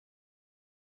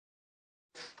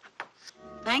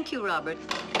Thank you, Robert.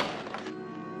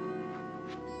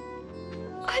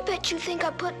 I bet you think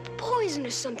I put poison or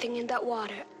something in that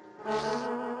water.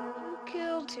 You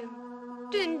killed him,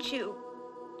 didn't you?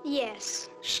 Yes.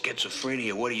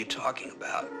 Schizophrenia, what are you talking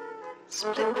about?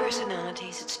 Split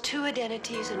personalities. It's two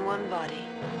identities in one body.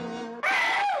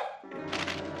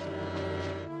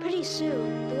 Pretty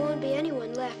soon, there won't be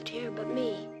anyone left here but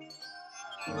me.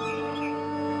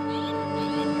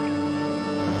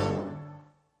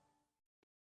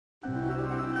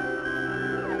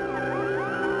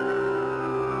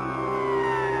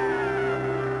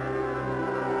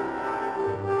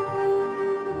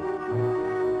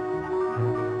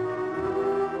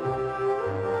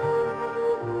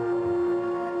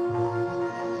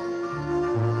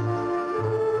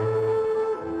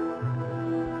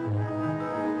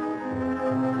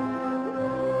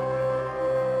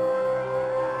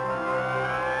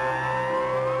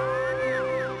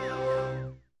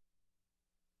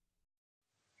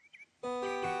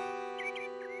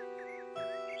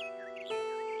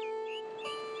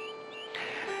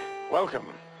 Welcome.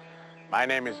 My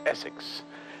name is Essex,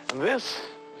 and this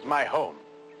is my home.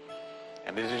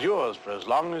 And it is yours for as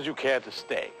long as you care to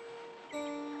stay.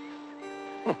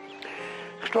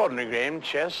 Extraordinary game,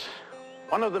 chess.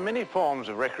 One of the many forms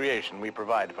of recreation we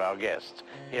provide for our guests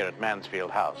here at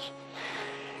Mansfield House.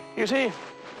 You see,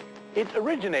 it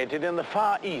originated in the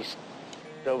Far East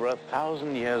over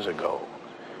 1,000 years ago.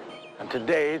 And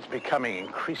today it's becoming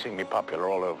increasingly popular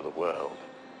all over the world.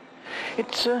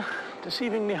 It's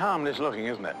deceivingly harmless looking,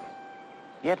 isn't it?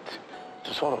 Yet, it's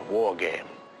a sort of war game.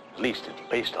 At least it's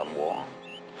based on war.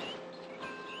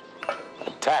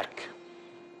 Attack.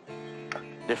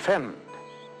 Defend.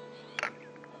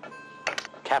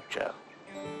 Capture.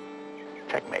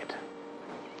 Checkmate.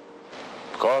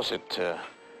 Of course, it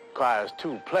requires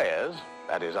two players,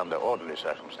 that is, under ordinary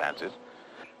circumstances.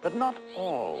 But not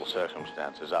all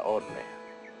circumstances are ordinary.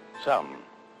 Some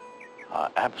are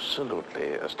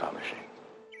absolutely astonishing.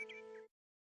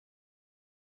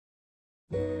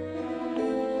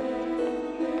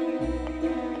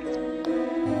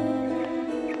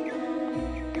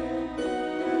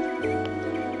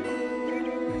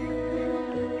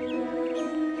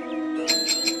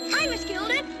 Hi, Miss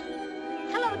Gilden.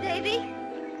 Hello, Davy.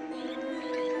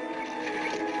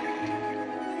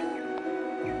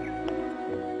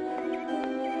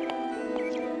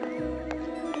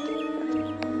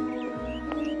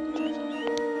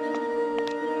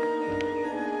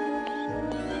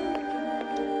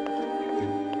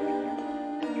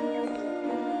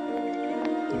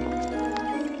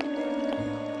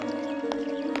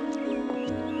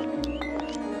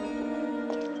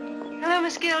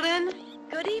 Miss Gilden.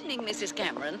 Good evening, Mrs.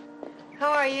 Cameron.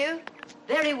 How are you?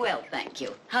 Very well, thank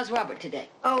you. How's Robert today?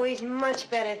 Oh, he's much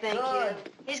better, thank Good.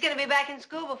 you. He's going to be back in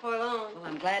school before long. Well,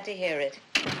 I'm glad to hear it.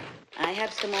 I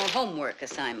have some more homework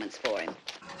assignments for him.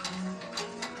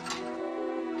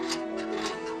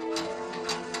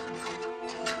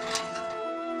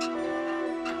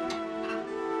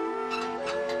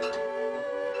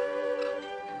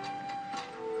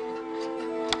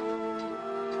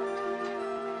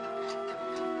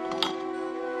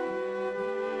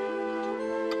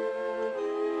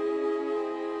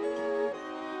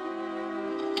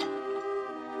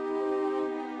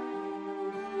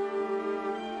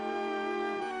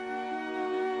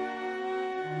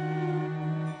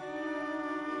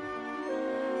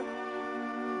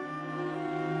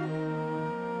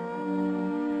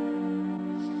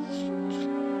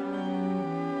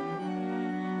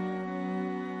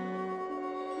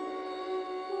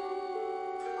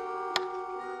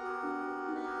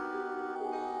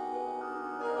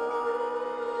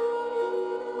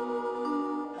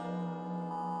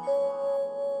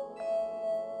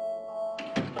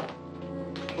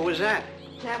 Who was that?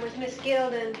 That was Miss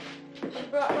Gilden. She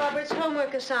brought Robert's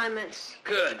homework assignments.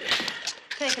 Good.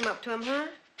 Take him up to him, huh?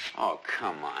 Oh,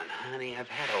 come on, honey. I've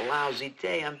had a lousy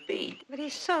day. I'm beat. But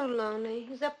he's so lonely.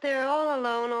 He's up there all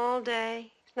alone all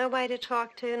day. There's nobody to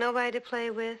talk to, nobody to play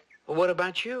with. Well, what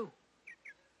about you?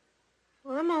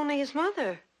 Well, I'm only his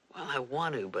mother. Well, I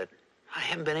want to, but I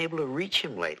haven't been able to reach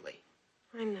him lately.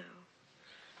 I know.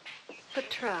 But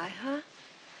try, huh?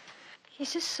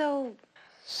 He's just so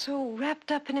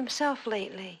wrapped up in himself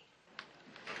lately.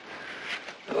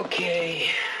 Okay.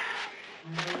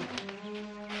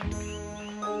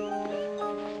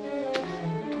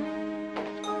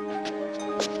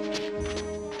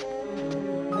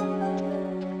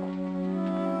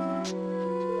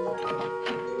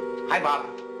 Hi, Bob.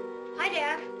 Hi,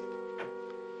 Dad.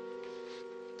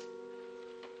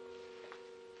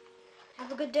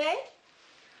 Have a good day?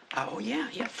 Oh,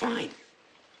 yeah, fine.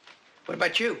 What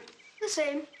about you? The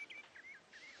same.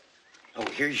 Oh,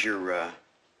 here's your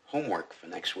homework for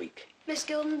next week. Miss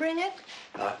Gilden bring it?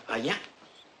 Yeah.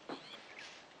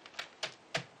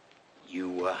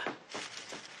 You,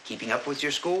 keeping up with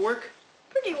your schoolwork?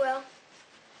 Pretty well.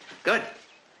 Good.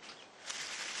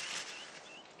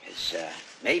 Because,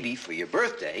 maybe for your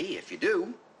birthday, if you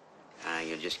do,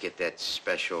 you'll just get that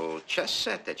special chess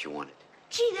set that you wanted.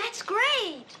 Gee, that's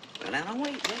great. Well, now,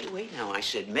 wait. Now, I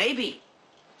said maybe.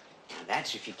 Now,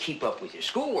 that's if you keep up with your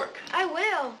schoolwork. I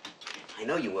will. I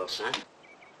know you will, son.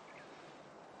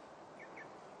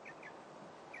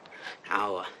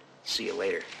 I'll see you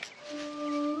later.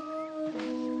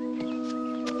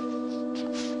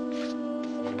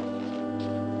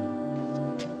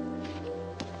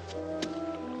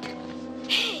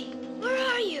 Hey, where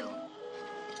are you?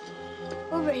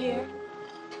 Over here.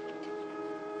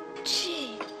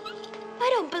 Gee, I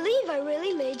don't believe I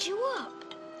really made you up.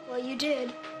 Well, you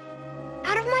did.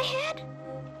 Out of my head?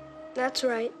 That's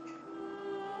right.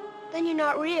 Then you're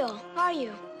not real, are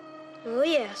you? Oh,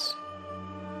 yes.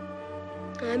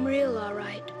 I'm real, all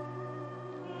right.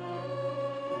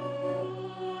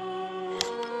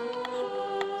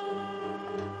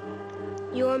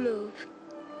 Your move.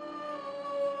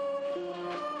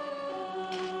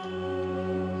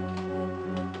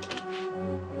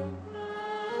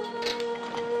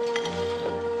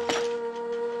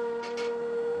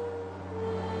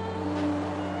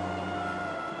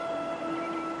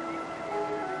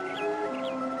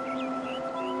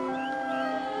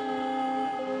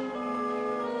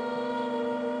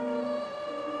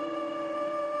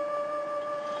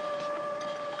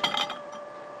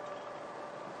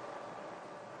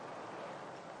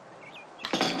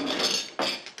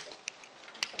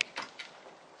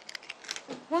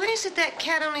 Why is it that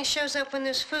cat only shows up when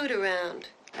there's food around?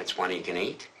 That's one you can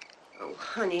eat. Oh,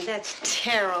 honey, that's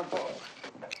terrible.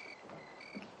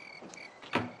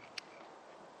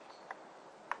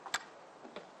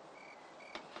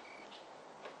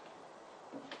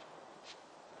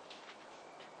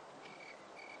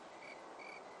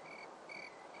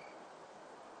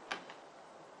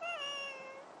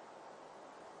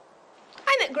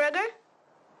 Hi, McGregor.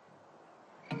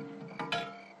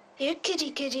 Here,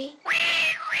 kitty, kitty.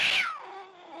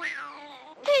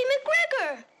 Hey,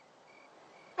 McGregor!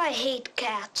 I hate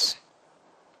cats.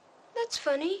 That's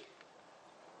funny.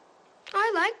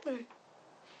 I like them.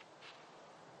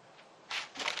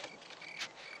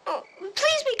 Oh,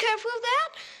 please be careful of that.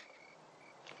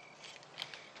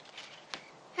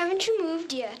 Haven't you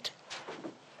moved yet?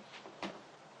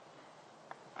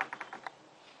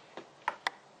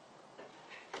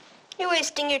 You're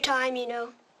wasting your time, you know.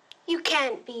 You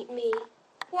can't beat me.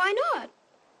 Why not?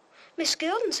 Miss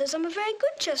Gilden says I'm a very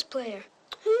good chess player.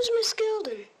 Who's Miss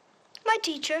Gilden? My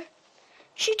teacher.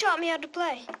 She taught me how to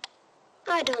play.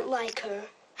 I don't like her.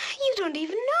 You don't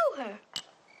even know her.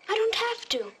 I don't have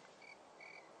to.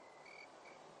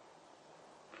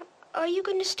 Are you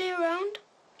going to stay around?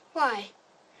 Why?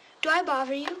 Do I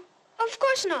bother you? Of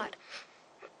course not.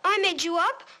 I made you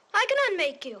up. I can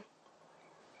unmake you.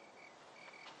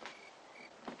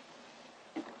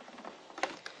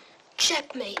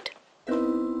 Checkmate.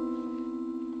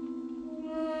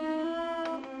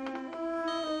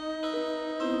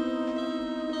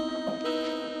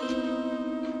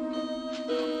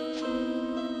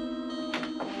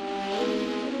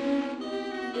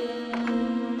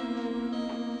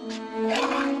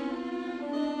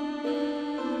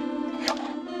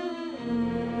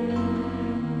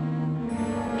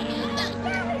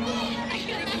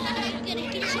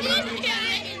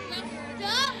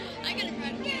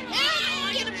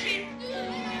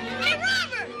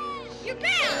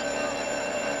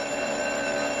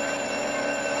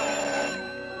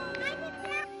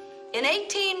 In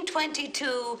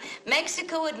 1822,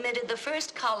 Mexico admitted the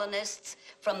first colonists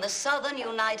from the southern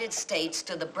United States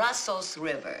to the Brazos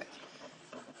River.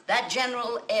 That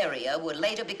general area would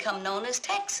later become known as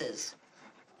Texas.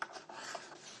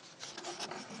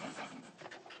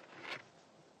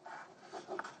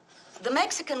 The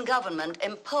Mexican government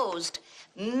imposed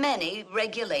many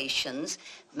regulations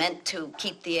meant to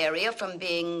keep the area from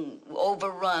being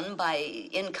overrun by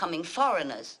incoming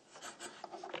foreigners.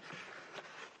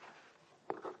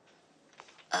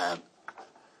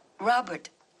 Robert,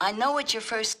 I know it's your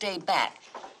first day back,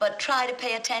 but try to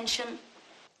pay attention.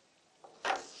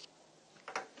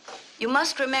 You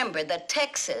must remember that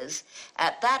Texas,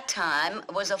 at that time,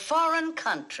 was a foreign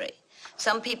country.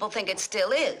 Some people think it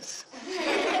still is.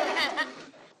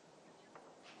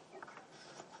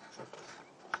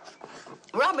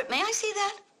 Robert, may I see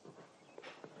that?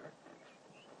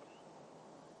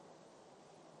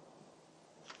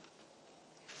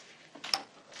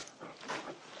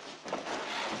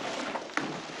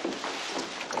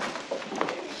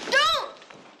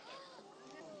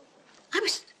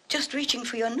 just reaching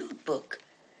for your notebook.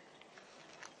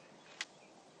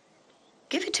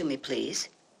 Give it to me, please.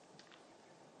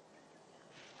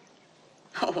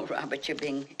 Oh, Robert, you're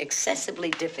being excessively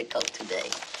difficult today.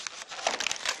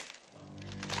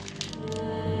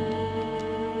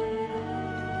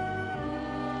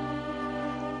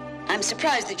 I'm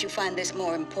surprised that you find this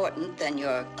more important than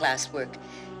your classwork.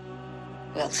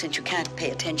 Well, since you can't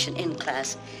pay attention in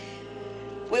class,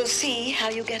 we'll see how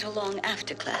you get along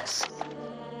after class.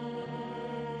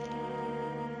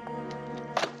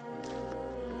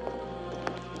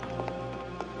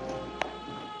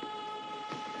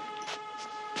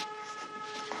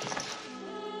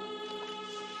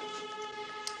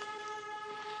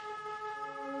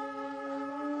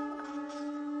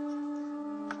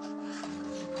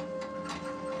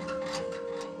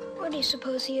 What do you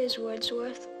suppose he is,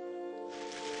 Wordsworth?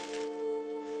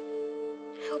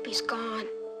 I hope he's gone.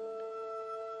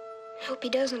 I hope he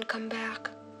doesn't come back.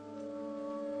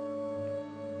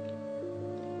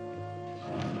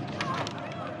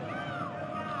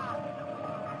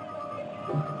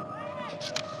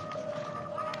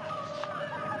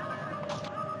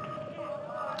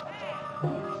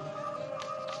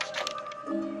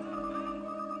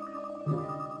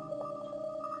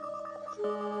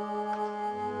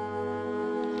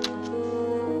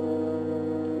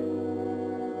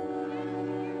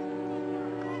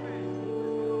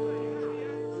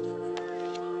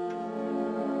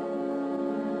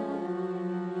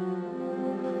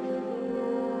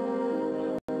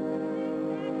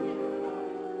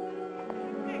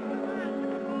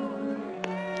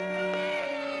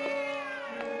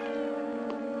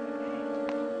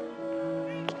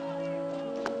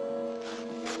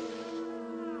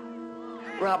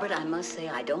 Robert, I must say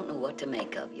I don't know what to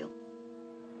make of you.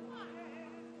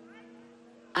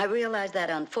 I realize that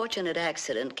unfortunate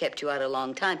accident kept you out a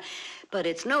long time, but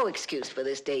it's no excuse for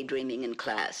this daydreaming in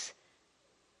class.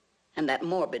 And that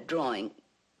morbid drawing.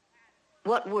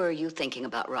 What were you thinking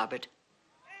about, Robert?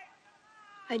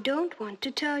 I don't want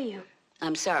to tell you.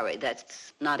 I'm sorry,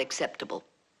 that's not acceptable.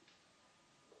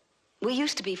 We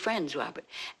used to be friends, Robert,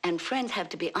 and friends have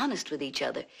to be honest with each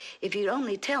other. If you'd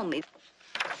only tell me...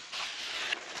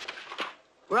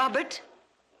 Robert,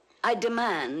 I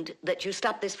demand that you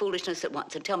stop this foolishness at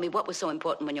once and tell me what was so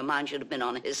important when your mind should have been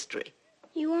on history.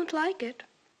 You won't like it.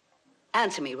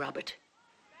 Answer me, Robert.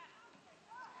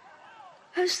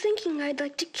 I was thinking I'd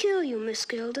like to kill you, Miss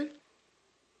Gilden.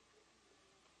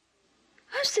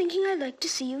 I was thinking I'd like to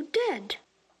see you dead.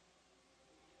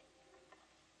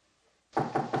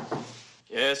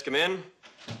 Yes, come in.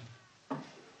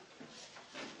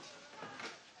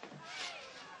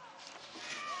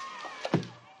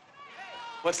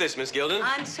 What's this, Miss Gilden?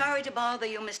 I'm sorry to bother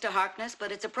you, Mr. Harkness,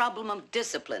 but it's a problem of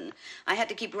discipline. I had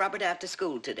to keep Robert after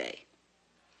school today.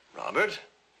 Robert?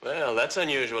 Well, that's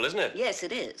unusual, isn't it? Yes,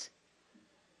 it is.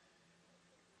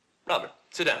 Robert,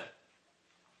 sit down.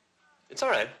 It's all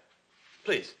right.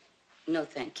 Please. No,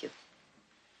 thank you.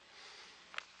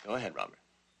 Go ahead, Robert.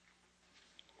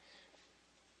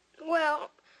 Well,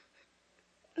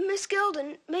 Miss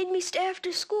Gilden made me stay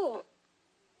after school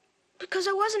because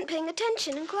I wasn't paying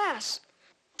attention in class.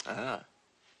 Ah.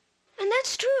 And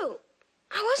that's true.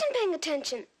 I wasn't paying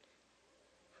attention.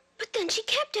 But then she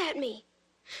kept at me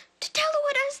to tell her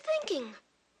what I was thinking.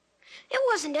 It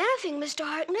wasn't anything, Mr.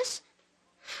 Harkness.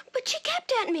 But she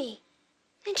kept at me.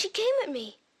 And she came at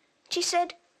me. She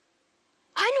said,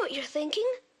 I know what you're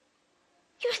thinking.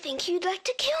 You're thinking you'd like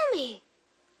to kill me.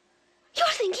 You're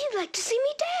thinking you'd like to see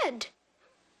me dead.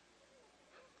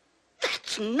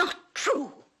 That's not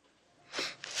true.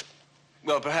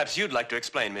 Well, perhaps you'd like to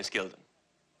explain, Miss Gilden.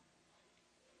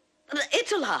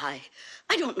 It's a lie.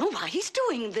 I don't know why he's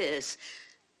doing this.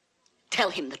 Tell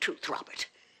him the truth, Robert.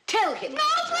 Tell him. No,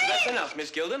 please! That's enough,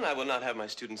 Miss Gilden. I will not have my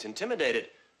students intimidated.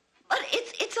 But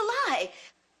it's a lie.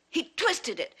 He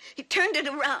twisted it. He turned it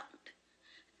around.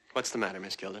 What's the matter,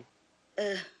 Miss Gilden?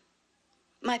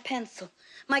 My pencil.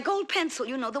 My gold pencil,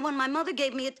 you know, the one my mother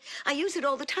gave me. I use it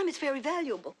all the time. It's very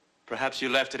valuable. Perhaps you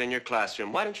left it in your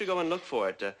classroom. Why don't you go and look for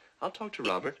it? I'll talk to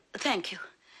Robert. Thank you.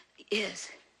 Yes.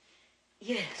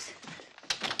 Yes.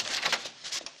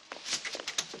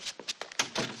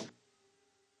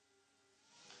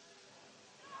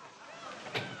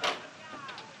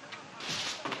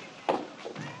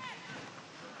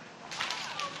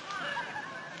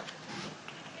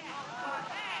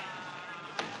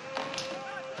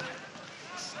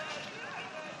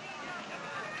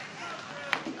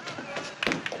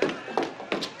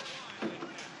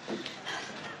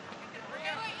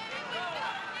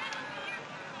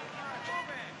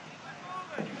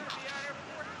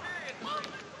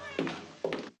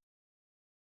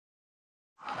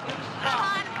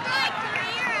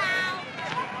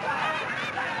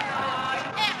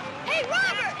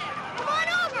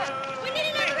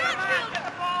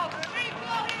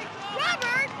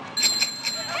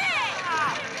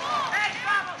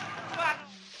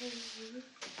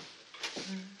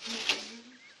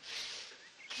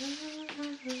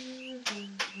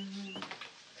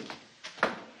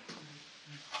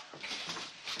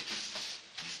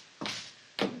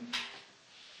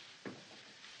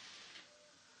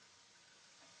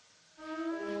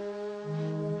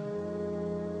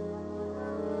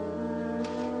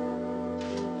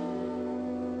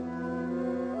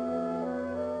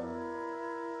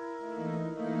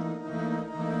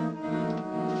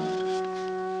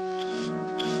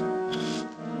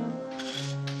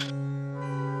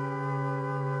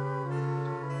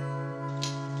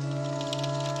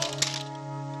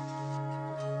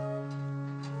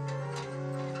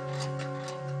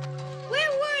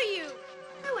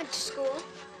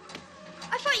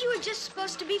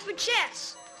 supposed to be for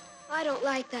chess. I don't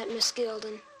like that, Miss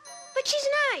Gilden. But she's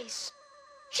nice.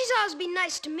 She's always been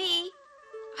nice to me.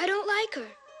 I don't like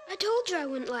her. I told you I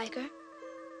wouldn't like her.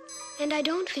 And I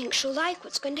don't think she'll like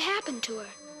what's going to happen to her.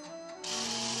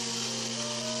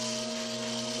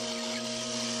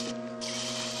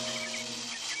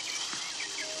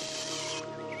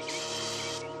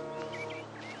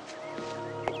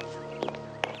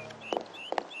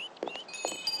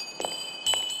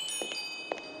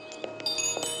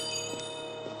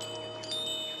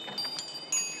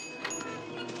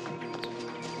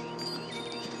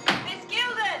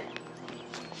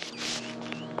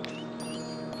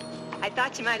 I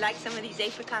thought you might like some of these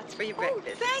apricots for your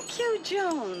breakfast. Thank you,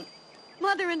 Joan.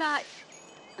 Mother and I,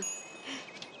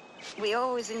 we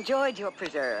always enjoyed your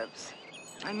preserves.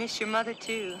 I miss your mother,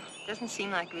 too. Doesn't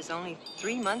seem like it was only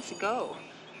 3 months ago.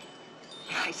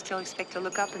 I still expect to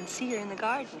look up and see her in the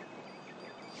garden.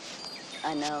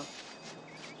 I know.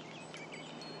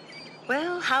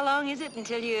 Well, how long is it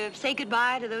until you say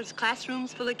goodbye to those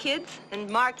classrooms full of kids and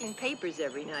marking papers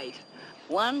every night?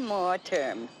 1 more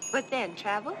term. But then,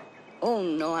 travel? Oh,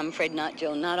 no, I'm afraid not,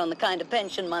 Joan. Not on the kind of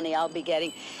pension money I'll be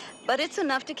getting. But it's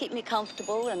enough to keep me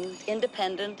comfortable and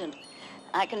independent, and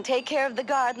I can take care of the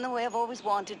garden the way I've always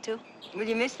wanted to. Will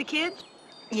you miss the kids?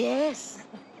 Yes.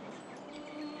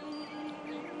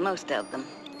 Most of them.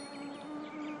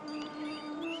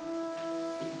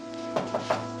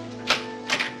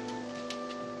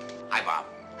 Hi, Bob.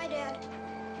 Hi, Dad.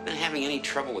 Been having any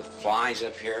trouble with flies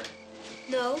up here?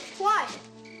 No. Why?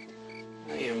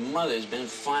 Well, your mother's been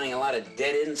finding a lot of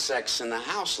dead insects in the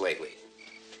house lately.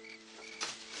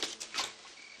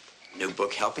 New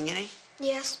book helping any?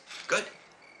 Yes. Good.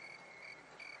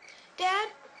 Dad,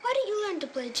 why don't you learn to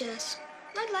play chess?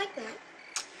 I'd like that.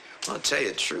 Well, to tell you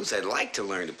the truth, I'd like to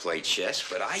learn to play chess,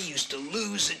 but I used to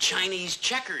lose at Chinese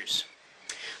checkers.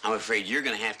 I'm afraid you're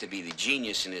going to have to be the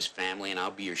genius in this family, and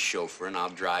I'll be your chauffeur, and I'll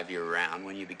drive you around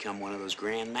when you become one of those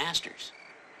grand masters.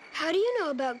 How do you know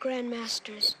about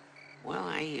grandmasters? Well,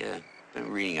 I've been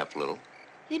reading up a little.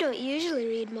 You don't usually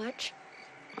read much.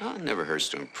 Well, it never hurts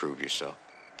to improve yourself.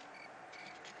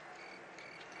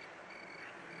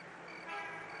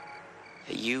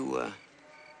 Hey, you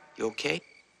okay?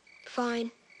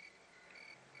 Fine.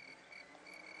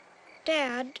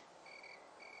 Dad,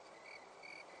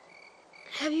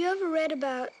 have you ever read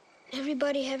about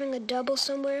everybody having a double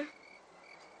somewhere?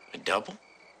 A double?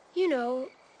 You know,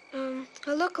 a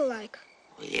look-alike.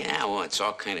 Well, yeah, well, it's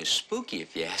all kind of spooky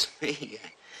if you ask me.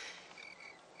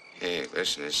 Hey,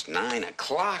 listen, it's 9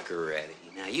 o'clock already.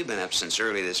 Now, you've been up since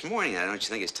early this morning. Now, don't you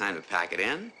think it's time to pack it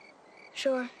in?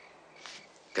 Sure.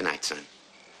 Good night, son.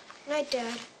 Night,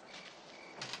 Dad.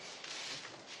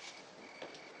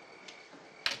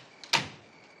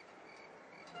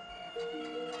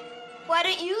 Why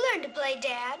don't you learn to play,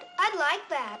 Dad? I'd like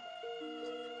that.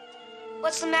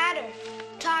 What's the matter?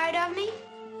 Tired of me?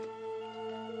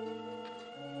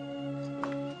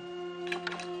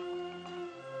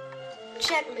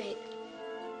 Checkmate.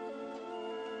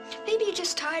 Maybe you're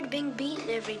just tired of being beaten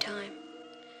every time.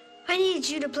 I needed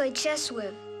you to play chess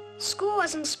with. School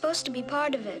wasn't supposed to be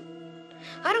part of it.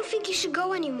 I don't think you should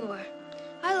go anymore.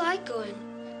 I like going.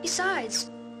 Besides,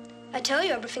 I tell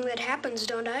you everything that happens,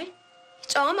 don't I?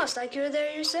 It's almost like you're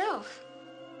there yourself.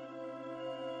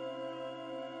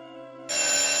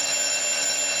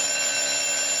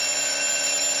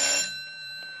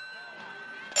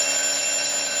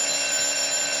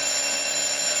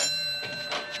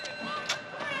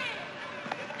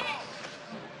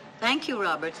 Thank you,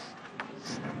 Robert.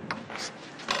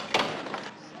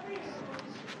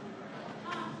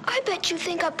 I bet you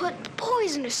think I put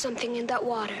poison or something in that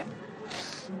water.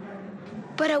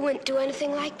 But I wouldn't do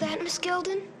anything like that, Miss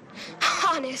Gilden.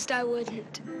 Honest, I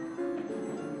wouldn't.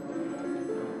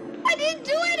 I didn't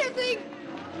do anything.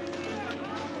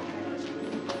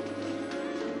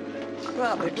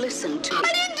 Robert, listen to me.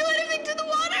 I didn't do anything to the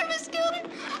water, Miss Gilden.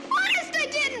 Honest, I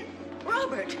didn't.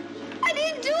 Robert! I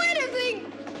didn't do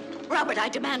anything. Robert, I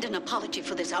demand an apology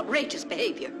for this outrageous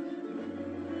behavior.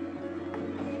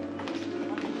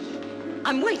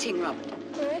 I'm waiting, Robert.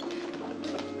 All right.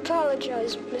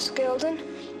 Apologize, Miss Gilden.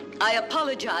 I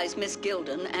apologize, Miss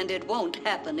Gilden, and it won't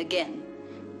happen again.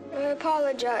 I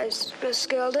apologize, Miss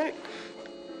Gilden.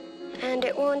 And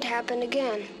it won't happen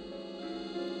again.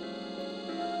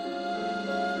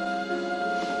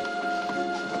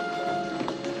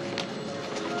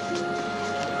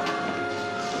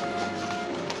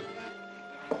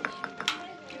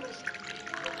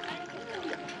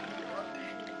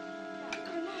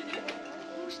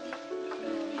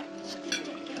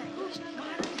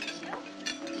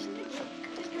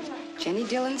 Jenny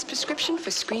Dillon's prescription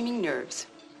for screaming nerves.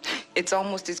 It's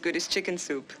almost as good as chicken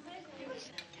soup.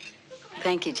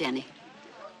 Thank you, Jenny.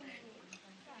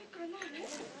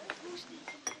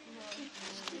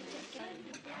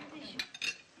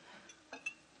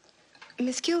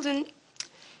 Miss Gilden,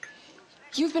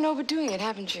 you've been overdoing it,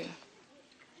 haven't you?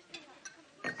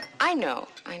 I know.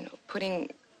 Putting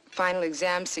final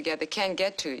exams together can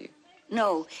get to you.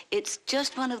 No, it's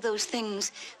just one of those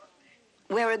things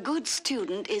where a good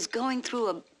student is going through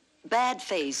a bad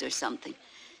phase or something.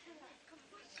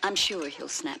 I'm sure he'll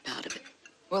snap out of it.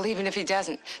 Well, even if he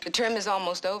doesn't, the term is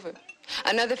almost over.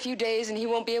 Another few days and he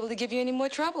won't be able to give you any more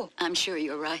trouble. I'm sure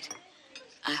you're right.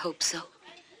 I hope so.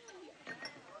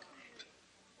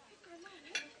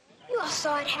 You all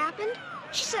saw it happen.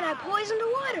 She said I poisoned the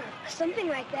water, or something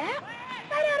like that.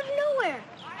 Right out of nowhere.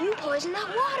 You poisoned that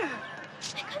water.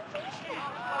 I couldn't believe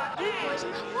that. You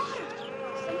poisoned that water.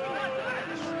 Something like that.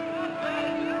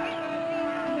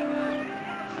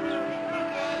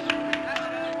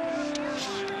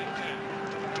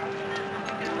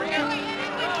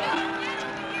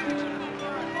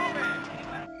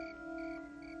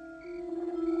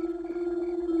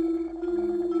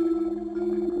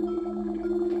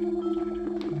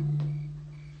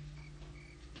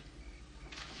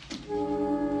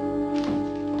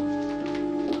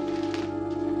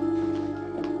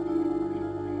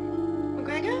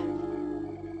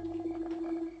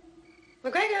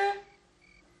 McGregor!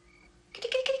 Kitty,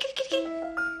 kitty, kitty, kitty, kitty.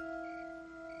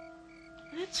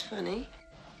 That's funny.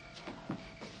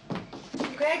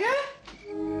 McGregor?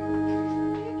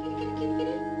 Kitty, kitty, kitty,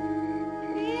 kitty.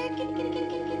 Yeah, kitty, kitty, kitty,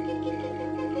 kitty, kitty, kitty, kitty,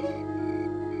 kitty, kitty.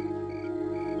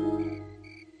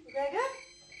 McGregor?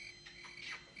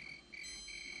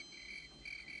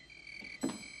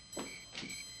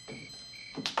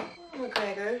 Oh,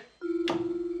 McGregor.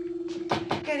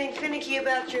 Getting finicky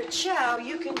about your chow,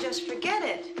 you can just forget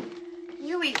it.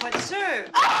 You eat what's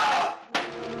served. Oh!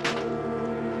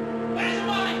 Where's the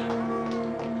wine?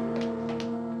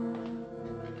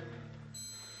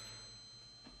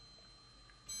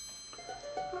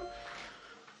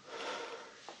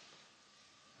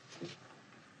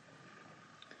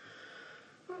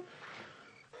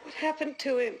 What happened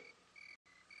to him?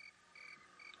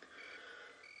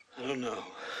 I don't know.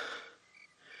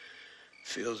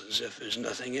 Feels as if there's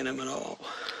nothing in him at all.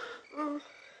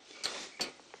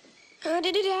 How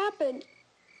did it happen?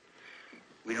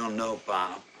 We don't know,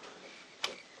 Bob.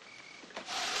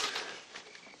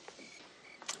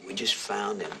 We just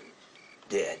found him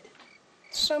dead.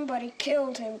 Somebody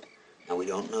killed him. Now, we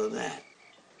don't know that.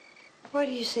 Why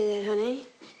do you say that, honey?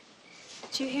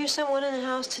 Did you hear someone in the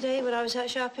house today when I was out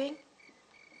shopping?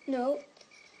 No.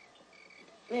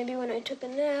 Maybe when I took a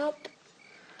nap.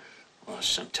 Well,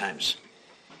 sometimes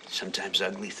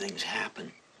ugly things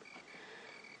happen.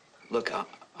 Look,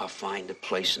 I'll find a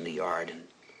place in the yard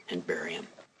and bury him.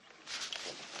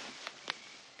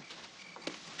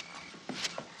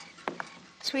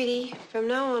 Sweetie, from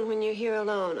now on, when you're here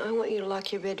alone, I want you to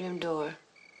lock your bedroom door.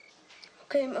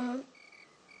 Okay, Mom.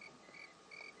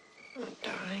 Oh,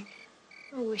 darling.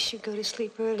 I wish you'd go to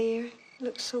sleep earlier. You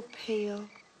look so pale.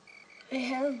 I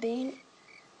have been.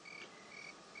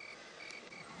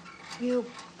 You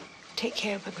take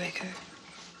care of McGregor.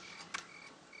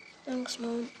 Thanks,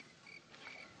 Mom.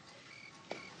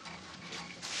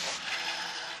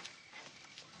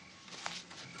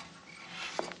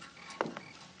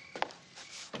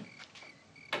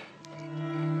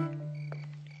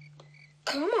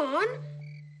 Come on.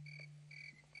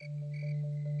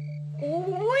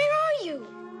 Where are you?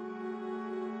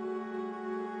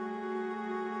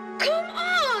 Come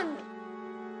on!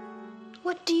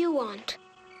 What do you want?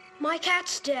 My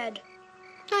cat's dead.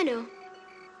 I know.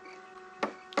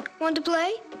 Want to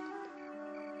play?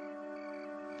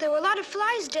 There were a lot of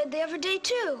flies dead the other day,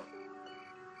 too.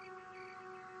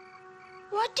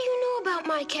 What do you know about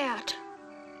my cat?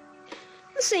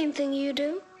 The same thing you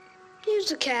do.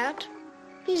 He's a cat.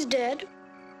 He's dead.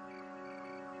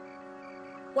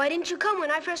 Why didn't you come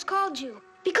when I first called you?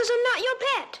 Because I'm not your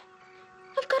pet.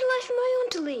 I've got a life of my own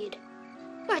to lead.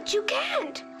 But you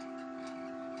can't.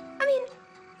 I mean,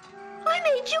 I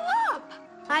made you up.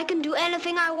 I can do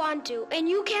anything I want to, and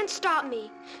you can't stop me.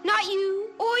 Not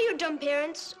you, or your dumb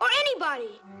parents, or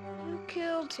anybody. You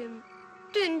killed him,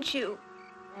 didn't you?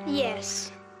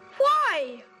 Yes.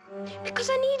 Why? Because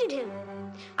I needed him.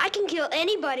 I can kill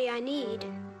anybody I need.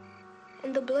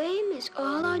 And the blame is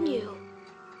all on you.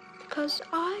 Because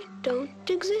I don't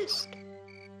exist.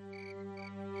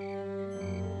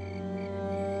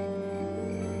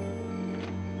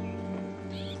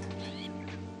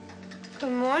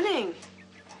 Good morning.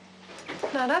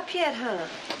 Not up yet, huh?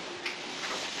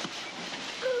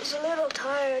 was a little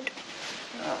tired.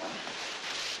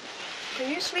 Are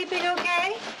you sleeping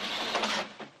okay?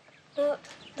 Well,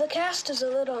 the cast is a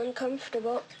little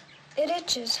uncomfortable. It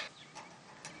itches.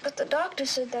 But the doctor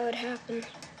said that would happen.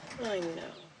 I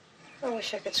know. I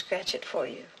wish I could scratch it for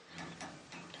you.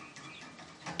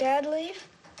 Dad leave?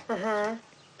 Uh-huh.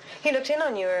 He looked in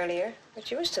on you earlier, but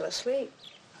you were still asleep.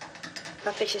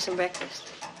 I'll fix you some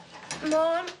breakfast.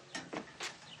 Mom,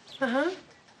 Uh-huh.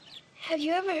 have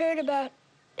you ever heard about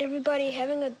everybody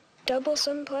having a double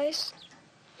someplace?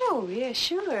 Oh, yeah,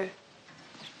 sure.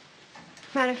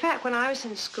 Matter of fact, when I was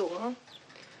in school,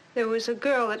 there was a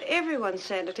girl that everyone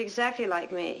said looked exactly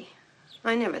like me.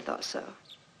 I never thought so.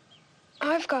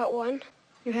 I've got one.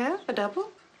 You have? A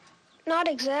double? Not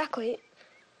exactly.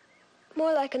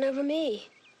 More like another me.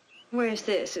 Where's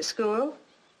this? At school?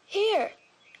 Here.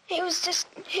 He was just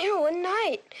here one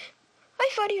night. I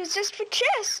thought he was just for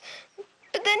chess.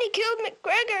 But then he killed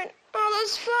McGregor and all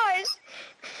those flies.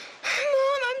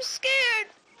 Mom, I'm scared.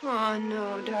 Oh,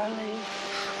 no, darling.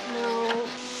 No.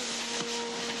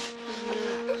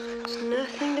 There's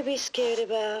nothing to be scared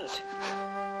about.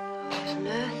 There's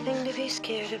nothing to be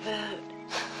scared about.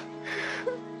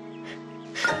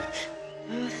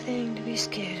 Nothing to be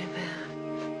scared about.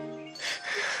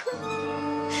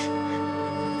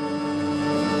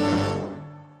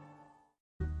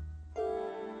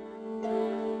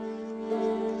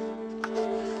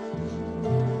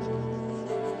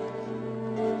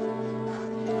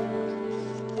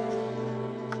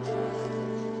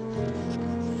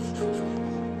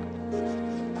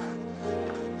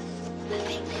 I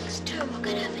think next term we're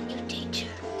gonna have a new teacher.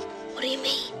 What do you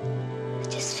mean? I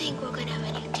just think we're gonna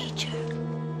have a new teacher.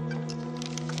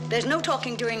 There's no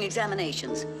talking during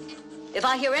examinations. If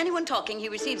I hear anyone talking, he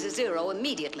receives a 0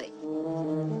 immediately.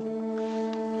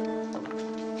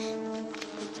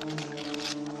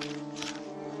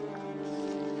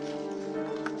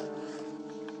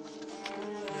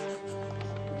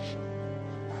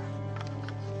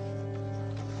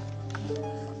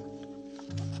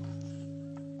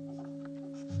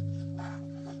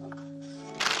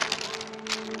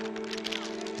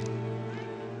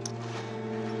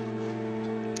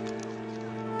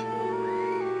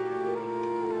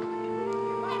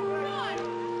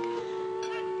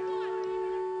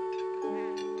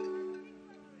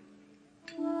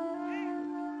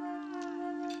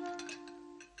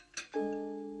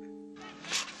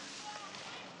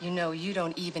 You know, you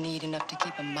don't even eat enough to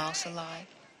keep a mouse alive.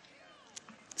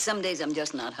 Some days I'm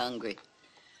just not hungry.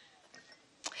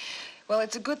 Well,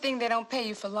 it's a good thing they don't pay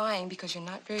you for lying because you're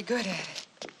not very good at it.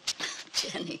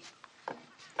 Jenny.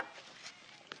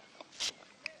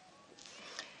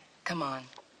 Come on.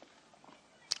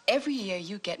 Every year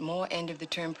you get more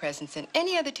end-of-the-term presents than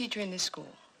any other teacher in this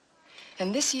school.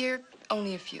 And this year,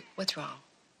 only a few. What's wrong?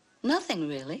 Nothing,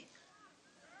 really.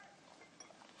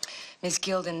 Miss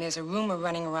Gilden, there's a rumor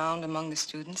running around among the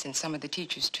students and some of the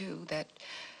teachers, too, that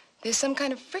there's some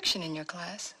kind of friction in your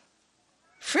class.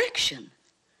 Friction?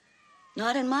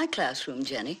 Not in my classroom,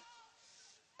 Jenny.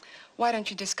 Why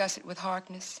don't you discuss it with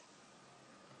Harkness?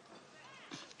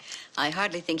 I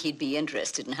hardly think he'd be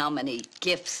interested in how many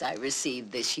gifts I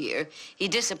received this year. He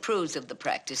disapproves of the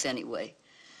practice anyway.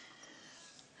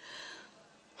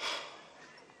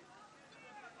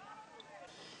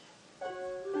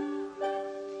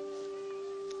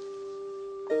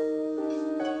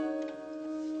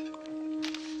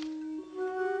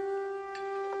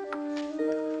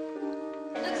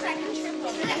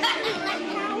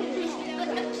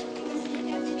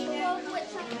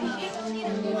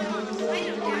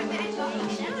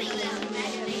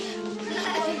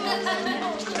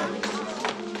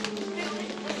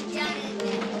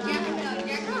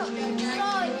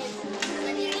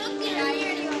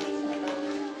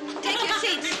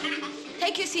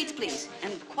 Take your seats, please,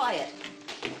 and quiet.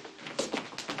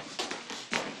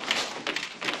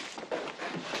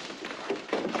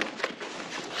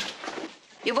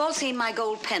 You've all seen my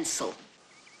gold pencil.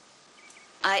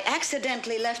 I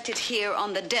accidentally left it here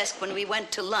on the desk when we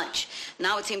went to lunch.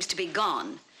 Now it seems to be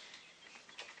gone.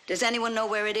 Does anyone know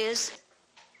where it is?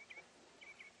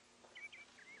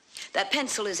 That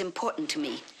pencil is important to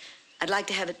me. I'd like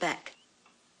to have it back.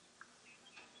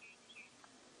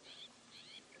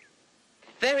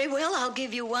 Very well, I'll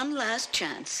give you one last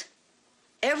chance.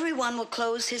 Everyone will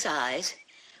close his eyes.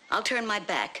 I'll turn my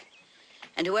back.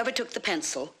 And whoever took the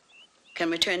pencil can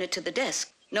return it to the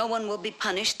desk. No one will be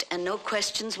punished and no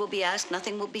questions will be asked.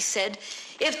 Nothing will be said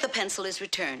if the pencil is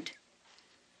returned.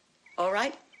 All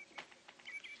right?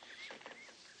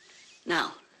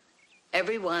 Now,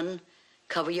 everyone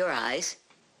cover your eyes.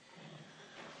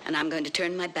 And I'm going to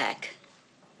turn my back.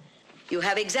 You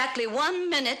have exactly 1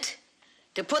 minute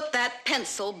to put that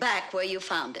pencil back where you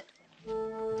found it.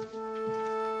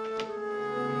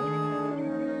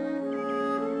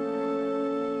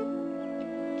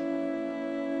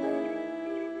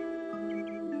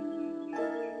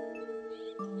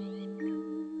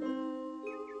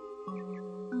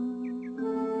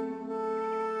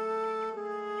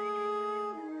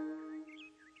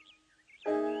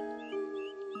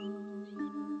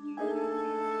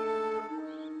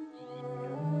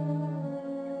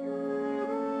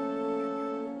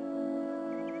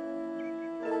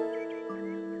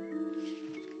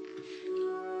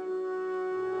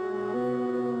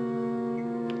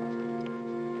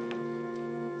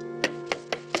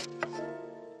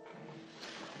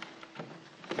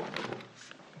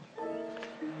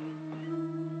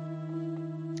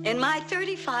 In my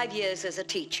 35 years as a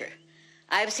teacher,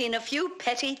 I've seen a few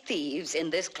petty thieves in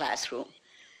this classroom.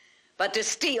 But to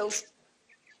steal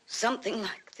something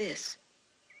like this,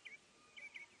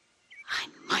 I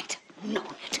might have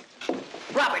known it.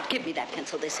 Robert, give me that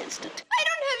pencil this instant. I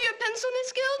don't have your pencil,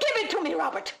 Miss Gilden. Give it to me,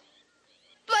 Robert.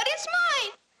 But it's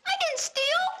mine. I didn't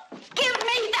steal. Give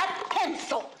me that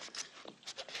pencil.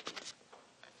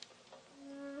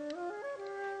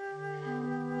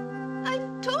 I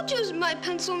told you it was my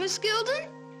pencil, Miss Gilden.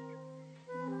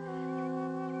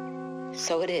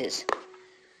 So it is.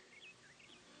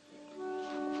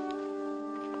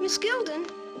 Miss Gilden,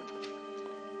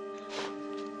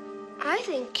 I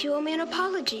think you owe me an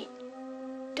apology.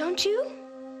 Don't you?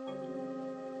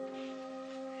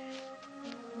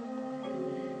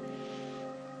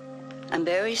 I'm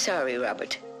very sorry,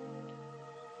 Robert.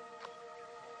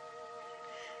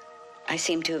 I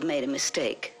seem to have made a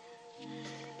mistake.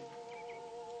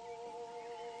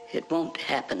 It won't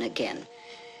happen again.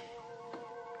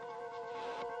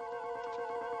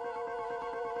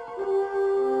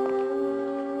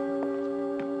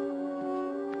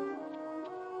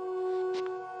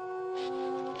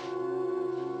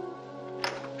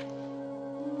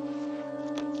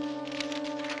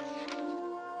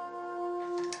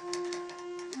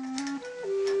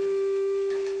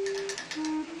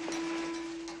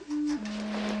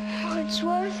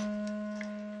 Wordsworth,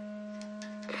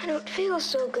 I don't feel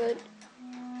so good.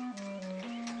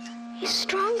 He's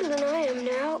stronger than I am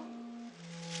now.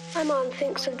 My mom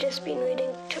thinks I've just been reading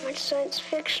too much science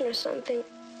fiction or something.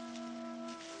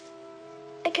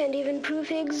 I can't even prove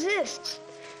he exists.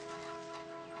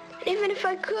 And even if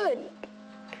I could,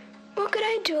 what could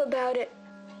I do about it?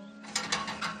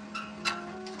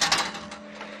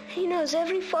 He knows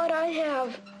every thought I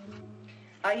have.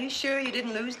 Are you sure you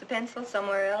didn't lose the pencil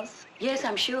somewhere else? Yes,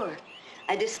 I'm sure.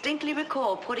 I distinctly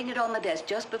recall putting it on the desk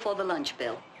just before the lunch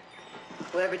bell.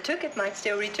 Whoever took it might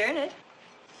still return it.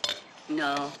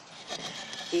 No.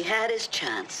 He had his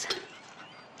chance.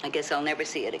 I guess I'll never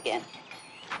see it again.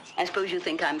 I suppose you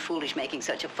think I'm foolish making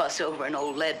such a fuss over an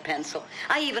old lead pencil.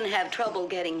 I even have trouble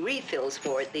getting refills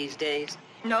for it these days.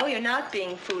 No, you're not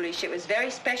being foolish. It was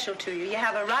very special to you. You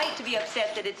have a right to be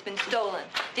upset that it's been stolen.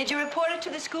 Did you report it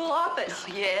to the school office?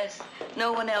 Oh, yes.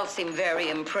 No one else seemed very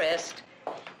impressed.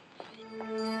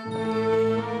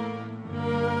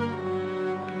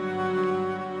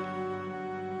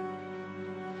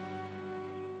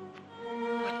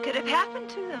 What could have happened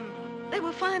to them? They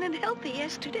were fine and healthy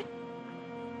yesterday.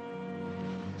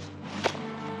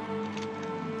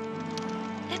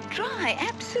 They're dry,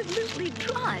 absolutely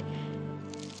dry.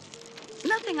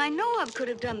 Nothing I know of could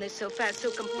have done this so fast, so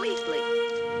completely.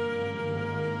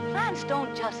 Plants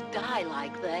don't just die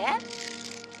like that.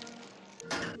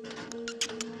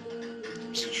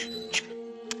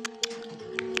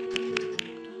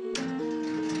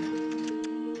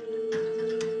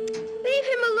 Leave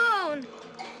him alone.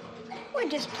 We're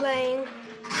just playing.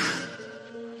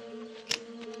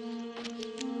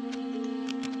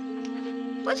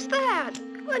 What's that?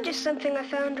 Well, just something I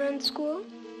found around school.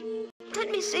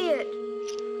 Let me see it.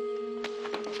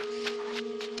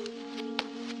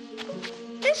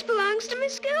 This belongs to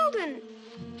Miss Gilden.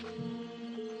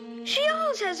 She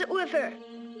always has it with her.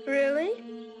 Really?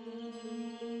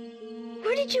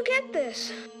 Where did you get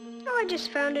this? Oh, I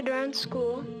just found it around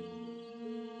school.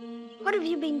 What have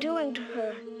you been doing to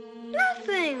her?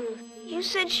 Nothing. You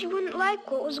said she wouldn't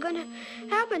like what was going to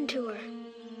happen to her.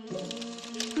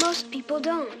 Most people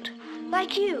don't.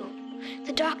 Like you.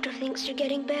 The doctor thinks you're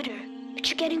getting better, but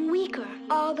you're getting weaker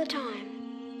all the time.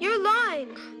 You're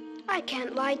lying. I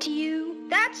can't lie to you.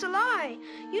 That's a lie.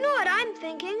 You know what I'm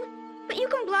thinking, but you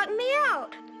can block me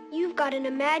out. You've got an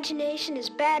imagination as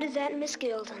bad as that Miss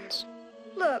Gilden's.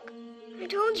 Look, I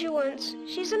told you once,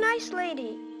 she's a nice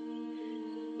lady.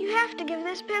 You have to give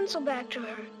this pencil back to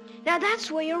her. Now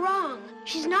that's where you're wrong.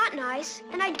 She's not nice,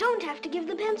 and I don't have to give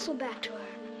the pencil back to her.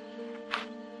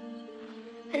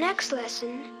 The next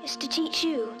lesson is to teach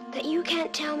you that you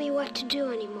can't tell me what to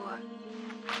do anymore.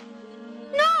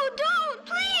 No, don't,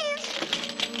 please!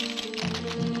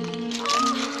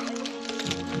 Oh.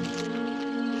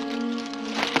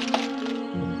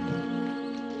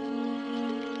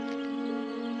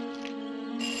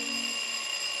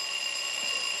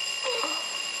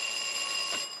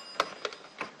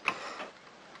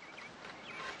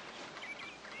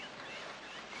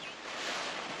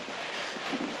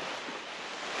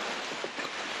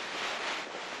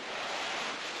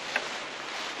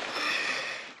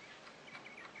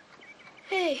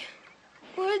 Hey,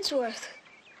 Wordsworth.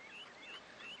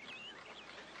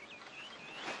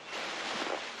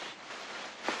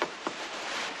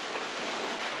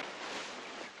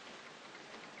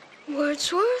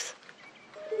 Wordsworth?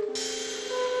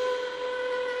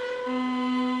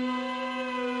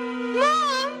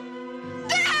 Mom!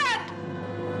 Dad!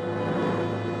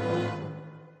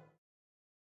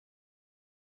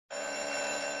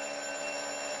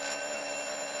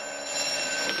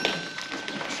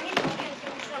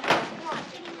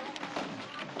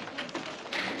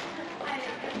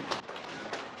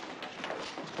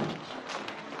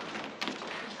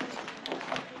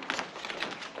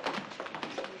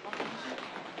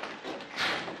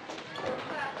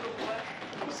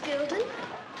 Miss Gilden,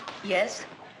 Yes?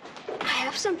 I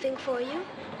have something for you.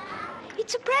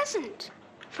 It's a present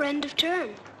for end of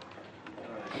term.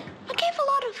 I gave a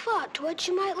lot of thought to what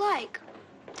you might like.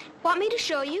 Want me to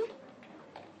show you?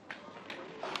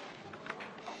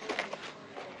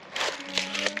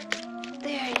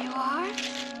 There you are.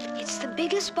 It's the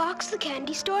biggest box the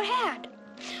candy store had.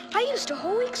 I used a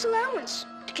whole week's allowance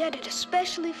to get it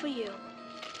especially for you.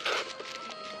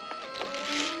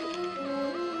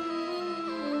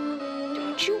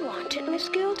 Don't you want it, Miss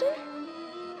Gilden?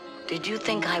 Did you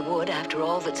think I would after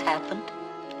all that's happened?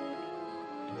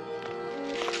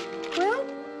 Well,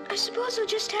 I suppose I'll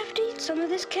just have to eat some of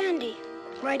this candy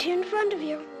right here in front of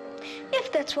you,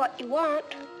 if that's what you want.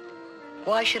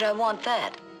 Why should I want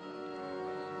that?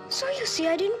 So you see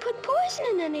I didn't put poison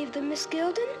in any of them, Miss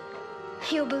Gilden.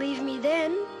 You'll believe me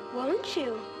then, won't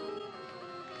you?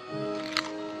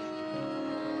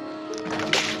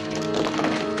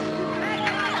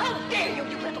 How dare you,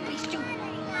 you little beast, you!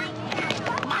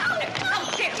 How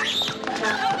dare you!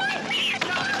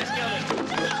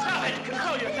 Stop it!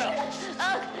 Control yourself!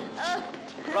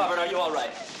 Robert, are you all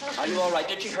right? Are you all right?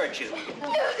 Did she hurt you?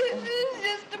 No, it's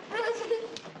just a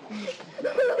present.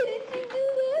 Why did you do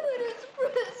that when it's a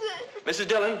present? Mrs.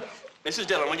 Dillon, Mrs.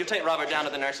 Dillon, will you take Robert down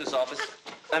to the nurse's office?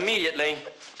 Immediately.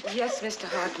 Yes, Mr.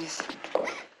 Harkness. It was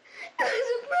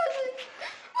a present.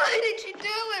 Why did you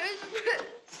do it as a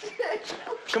present?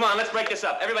 Come on, let's break this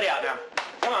up. Everybody out now.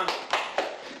 Come on.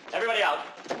 Everybody out.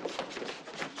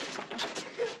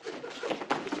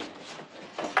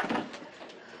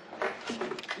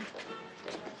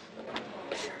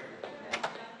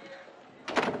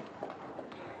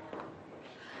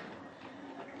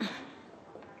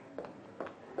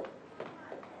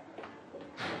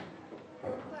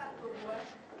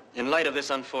 In light of this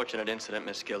unfortunate incident,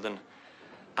 Miss Gilden,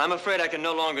 I'm afraid I can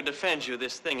no longer defend you.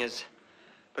 This thing has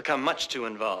become much too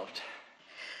involved.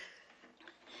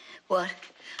 What?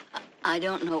 I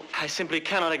don't know. I simply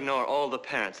cannot ignore all the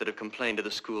parents that have complained to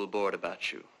the school board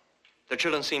about you. Their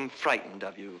children seem frightened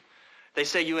of you. They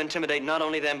say you intimidate not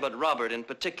only them, but Robert in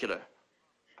particular.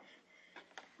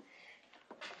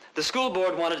 The school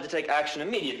board wanted to take action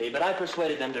immediately, but I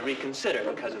persuaded them to reconsider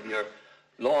because of your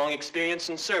long experience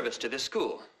and service to this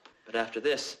school. But after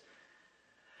this,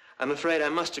 I'm afraid I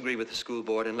must agree with the school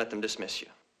board and let them dismiss you.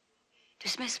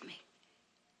 Dismiss me.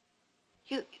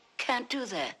 You can't do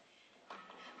that.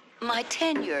 My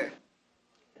tenure,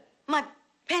 my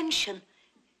pension.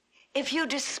 If you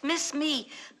dismiss me,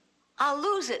 I'll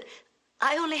lose it.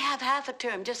 I only have half a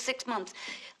term, just 6 months.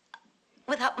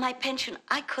 Without my pension,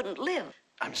 I couldn't live.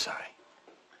 I'm sorry.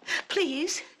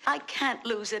 Please, I can't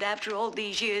lose it after all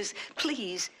these years.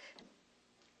 Please.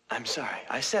 I'm sorry.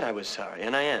 I said I was sorry,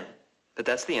 and I am. But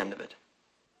that's the end of it.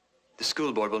 The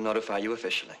school board will notify you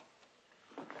officially.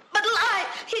 But lie!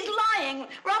 He's lying.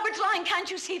 Robert's lying.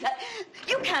 Can't you see that?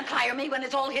 You can't fire me when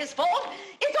it's all his fault.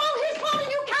 It's all his fault,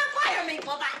 and you can't fire me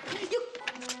for that. You...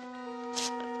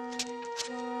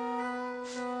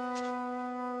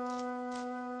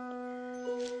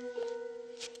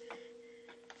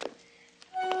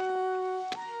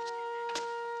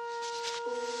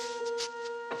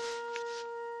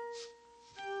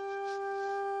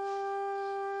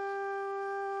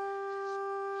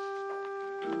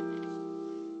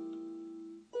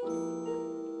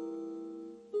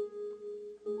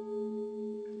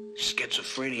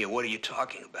 Schizophrenia, what are you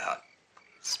talking about?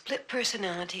 Split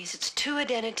personalities. It's two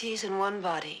identities in one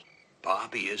body.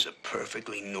 Bobby is a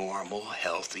perfectly normal,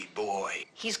 healthy boy.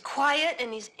 He's quiet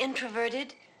and he's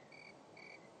introverted.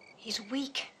 He's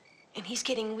weak and he's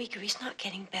getting weaker. He's not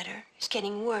getting better. He's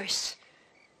getting worse.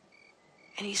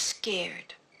 And he's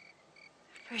scared.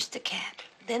 First the cat,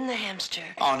 then the hamster.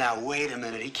 Oh, now, wait a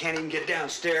minute. He can't even get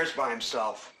downstairs by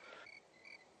himself.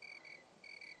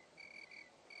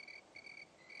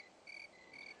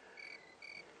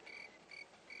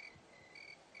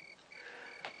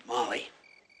 Molly.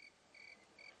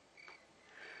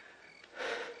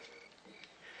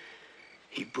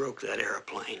 He broke that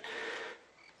airplane.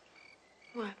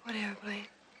 What? What airplane?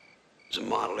 It was a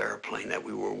model airplane that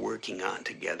we were working on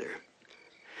together.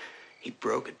 He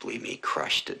broke it, believe me, he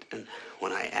crushed it. And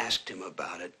when I asked him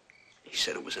about it, he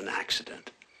said it was an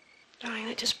accident. Darling,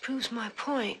 that just proves my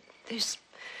point. There's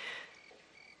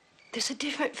a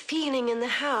different feeling in the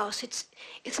house.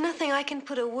 It's nothing I can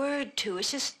put a word to.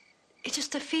 It's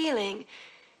just a feeling.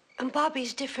 And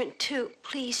Bobby's different too.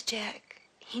 Please, Jack.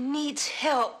 He needs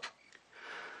help.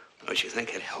 Don't you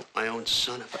think I'd help my own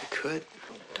son if I could?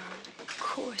 Oh,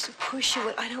 darling, of course you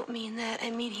would. I don't mean that.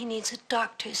 I mean he needs a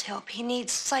doctor's help. He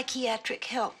needs psychiatric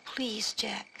help. Please,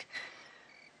 Jack.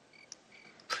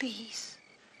 Please.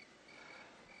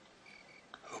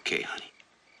 Okay, honey.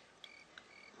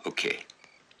 Okay.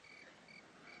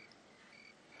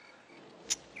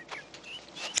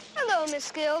 Hello,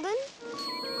 Miss Gilden.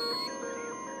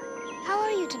 How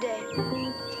are you today?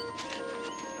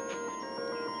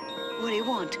 What do you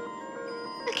want?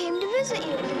 I came to visit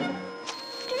you.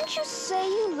 Didn't you say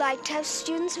you like to have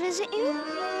students visit you?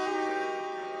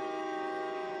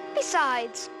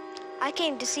 Besides, I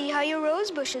came to see how your rose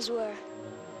bushes were.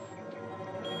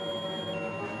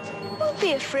 Don't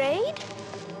be afraid.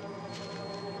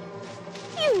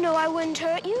 You know I wouldn't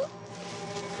hurt you.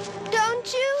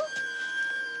 Don't you?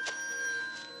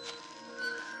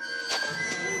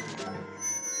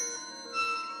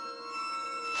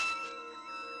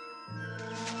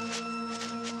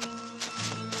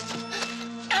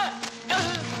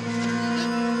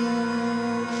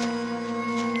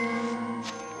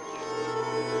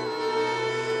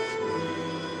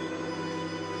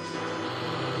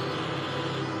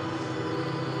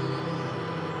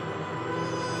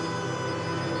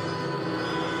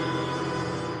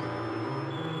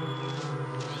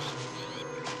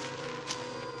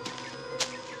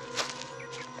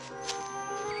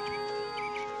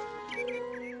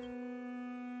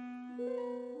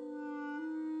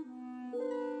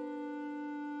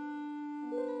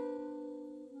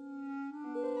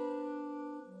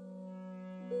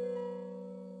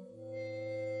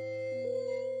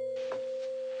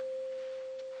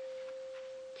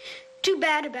 Too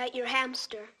bad about your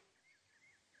hamster.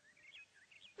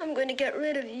 I'm going to get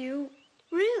rid of you.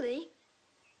 Really?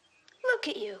 Look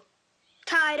at you.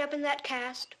 Tied up in that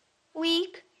cast.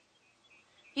 Weak.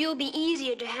 You'll be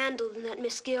easier to handle than that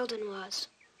Miss Gilden was.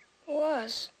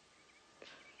 Was?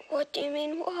 What do you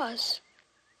mean, was?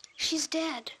 She's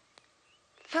dead.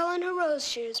 Fell in her rose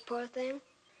shears, poor thing.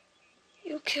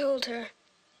 You killed her.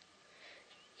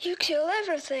 You kill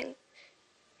everything.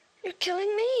 You're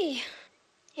killing me.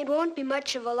 It won't be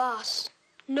much of a loss.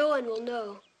 No one will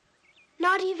know.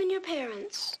 Not even your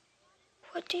parents.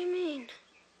 What do you mean?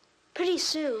 Pretty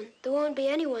soon, there won't be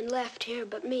anyone left here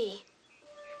but me.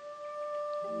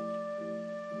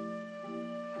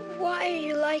 Why are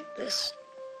you like this?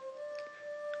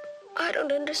 I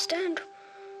don't understand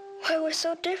why we're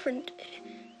so different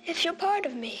if you're part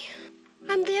of me.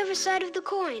 I'm the other side of the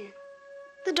coin.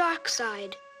 The dark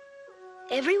side.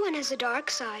 Everyone has a dark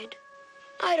side.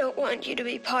 I don't want you to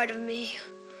be part of me.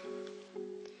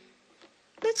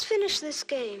 Let's finish this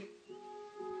game.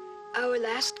 Our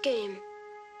last game.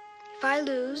 If I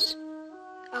lose,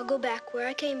 I'll go back where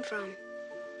I came from.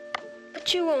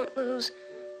 But you won't lose.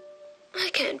 I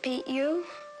can't beat you.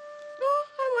 Oh,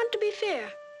 I want to be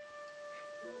fair.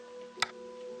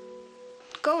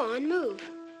 Go on, move.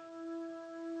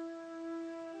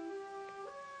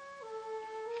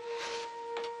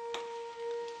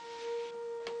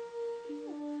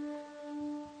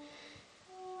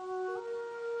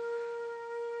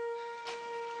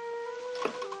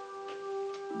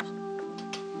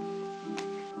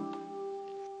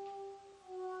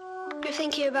 You're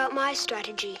thinking about my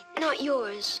strategy, not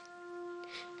yours.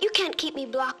 You can't keep me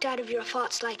blocked out of your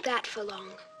thoughts like that for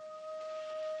long.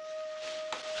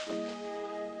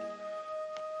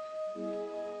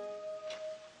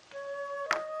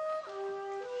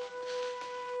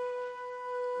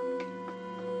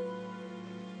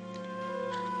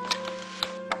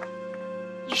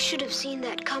 You should have seen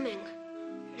that coming.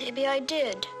 Maybe I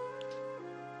did.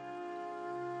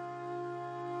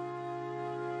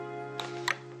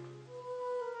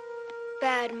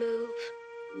 Bad move.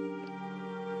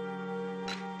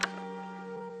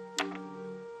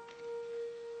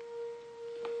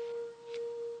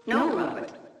 No,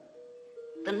 Robert.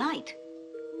 The knight.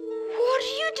 What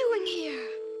are you doing here?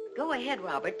 Go ahead,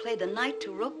 Robert. Play the knight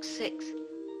to rook 6.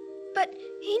 But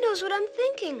he knows what I'm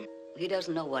thinking. He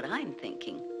doesn't know what I'm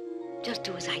thinking. Just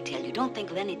do as I tell you. Don't think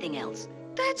of anything else.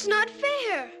 That's not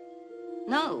fair.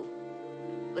 No.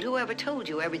 But whoever told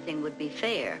you everything would be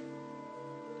fair?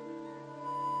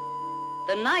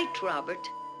 The knight, Robert.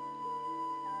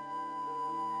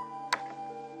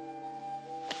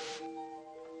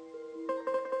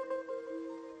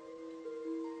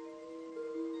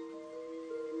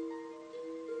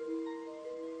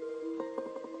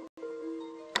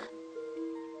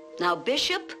 Now,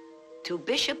 bishop to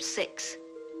bishop 6.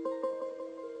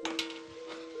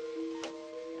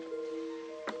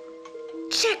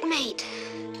 Checkmate.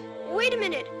 Wait a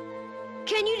minute.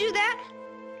 Can you do that?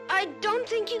 I don't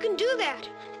think you can do that.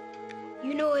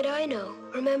 You know what I know,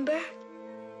 remember?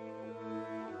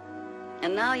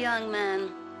 And now, young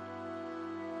man,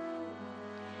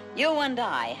 you and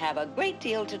I have a great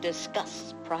deal to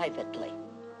discuss privately.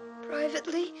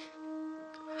 Privately?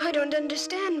 I don't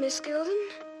understand, Miss Gilden.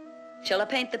 Shall I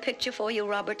paint the picture for you,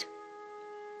 Robert?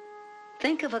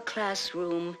 Think of a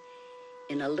classroom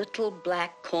in a little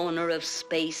black corner of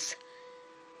space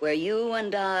where you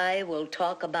and I will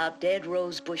talk about dead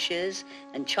rose bushes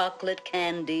and chocolate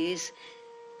candies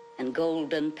and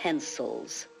golden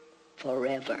pencils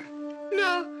forever.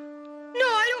 No,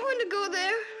 I don't want to go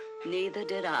there. Neither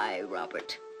did I,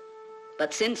 Robert.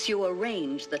 But since you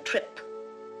arranged the trip,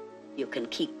 you can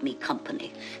keep me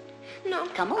company. No.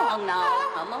 Come along now,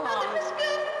 come along. Miss Gilden,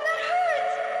 that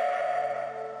hurts.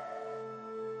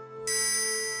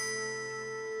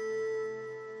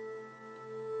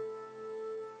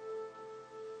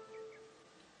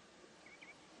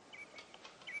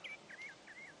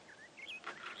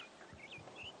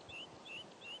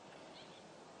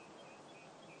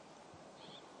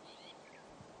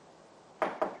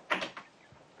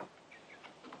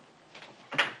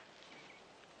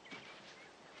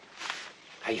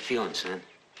 How you feeling, son?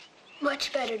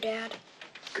 Much better, Dad.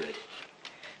 Good.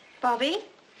 Bobby,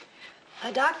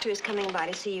 a doctor is coming by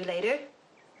to see you later.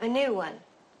 A new one.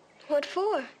 What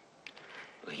for?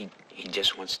 Well, he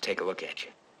just wants to take a look at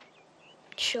you.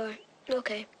 Sure.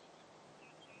 Okay.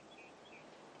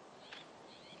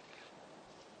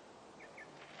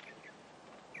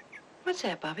 What's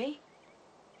that, Bobby?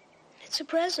 It's a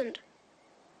present.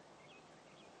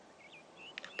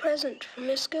 A present from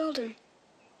Miss Gilden.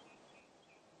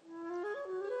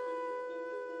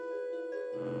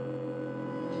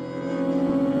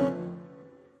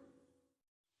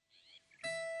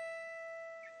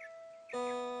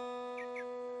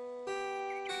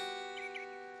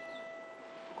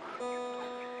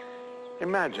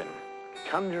 Imagine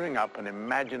conjuring up an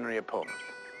imaginary opponent,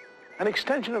 an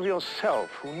extension of yourself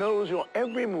who knows your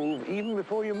every move even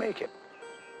before you make it.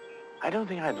 I don't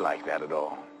think I'd like that at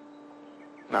all.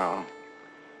 No,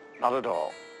 not at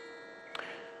all.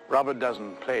 Robert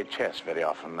doesn't play chess very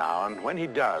often now, and when he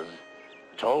does,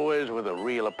 it's always with a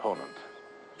real opponent.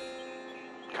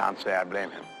 Can't say I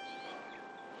blame him.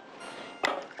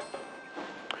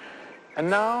 And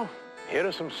now, here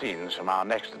are some scenes from our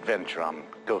next adventure on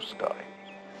Ghost Story.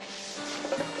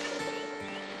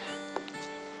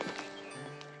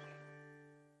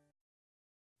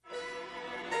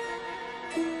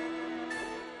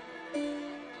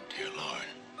 Dear Lord,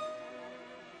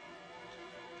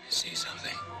 I see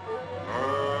something.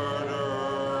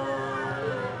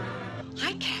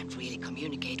 I can't really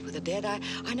communicate with the dead. I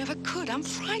never could. I'm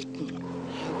frightened.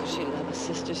 How could she love a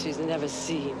sister she's never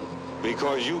seen?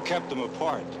 Because you kept them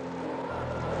apart.